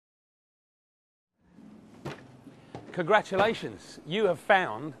Congratulations, you have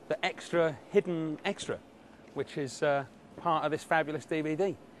found the extra hidden extra, which is part of this fabulous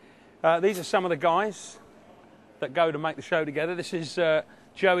DVD. These are some of the guys that go to make the show together. This is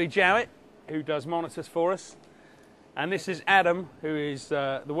Joey Jowett, who does monitors for us. And this is Adam, who is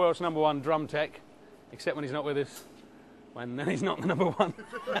the world's #1 drum tech, except when he's not with us. When he's not the #1.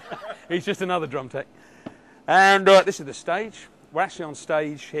 He's just another drum tech. And this is the stage. We're actually on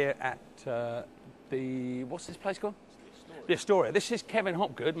stage here at what's this place called? The Astoria. This is Kevin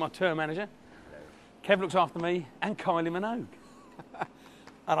Hopgood, my tour manager. Kev looks after me, and Kylie Minogue.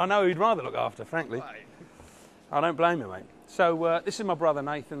 And I know who'd rather look after, frankly. I don't blame you, mate. So this is my brother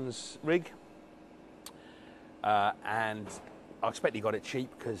Nathan's rig. And I expect he got it cheap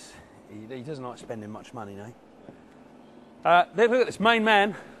because he doesn't like spending much money, no? Look at this main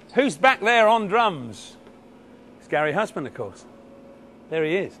man. Who's back there on drums? It's Gary Husband, of course. There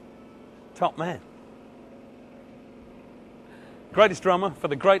he is. Top man. Greatest drummer for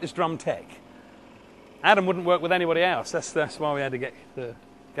the greatest drum tech. Adam wouldn't work with anybody else. That's why we had to get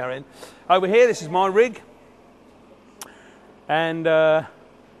Gary in. Over here, this is my rig. And yeah,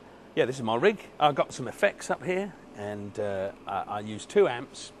 this is my rig. I've got some effects up here. And I use 2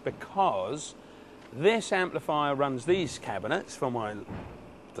 amps because this amplifier runs these cabinets for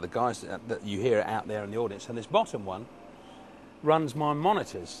the guys that you hear out there in the audience. And this bottom one runs my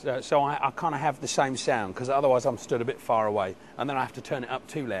monitors, so I kind of have the same sound, because otherwise I'm stood a bit far away, and then I have to turn it up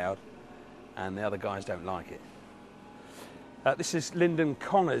too loud, and the other guys don't like it. This is Lyndon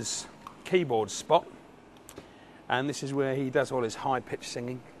Connor's keyboard spot, and this is where he does all his high-pitched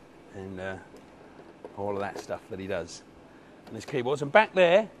singing and all of that stuff that he does on his keyboards. And back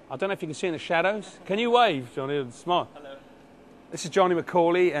there, I don't know if you can see in the shadows. Can you wave, Johnny? Smile. Hello. This is Johnny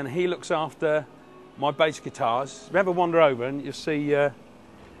McCauley, and he looks after my bass guitars. If you ever wander over and you'll see, I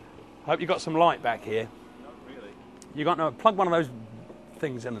hope you got some light back here. Not really. You got no, plug one of those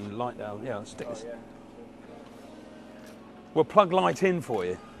things in and light down. Yeah, I'll stick this. Yeah. We'll plug light in for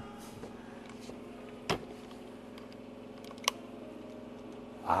you.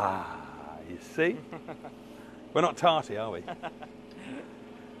 Ah, you see? We're not tarty, are we?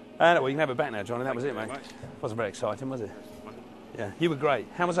 Well, you can have it back now, Johnny. That was it, mate. Wasn't very exciting, was it? Yeah, you were great.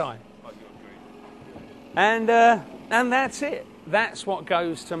 How was I? And that's it. That's what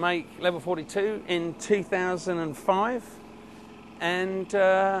goes to make Level 42 in 2005. And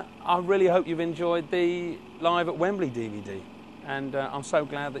I really hope you've enjoyed the Live at Wembley DVD. And I'm so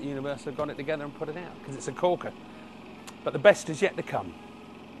glad that Universal got it together and put it out, because it's a corker. But the best is yet to come.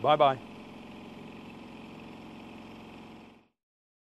 Bye-bye.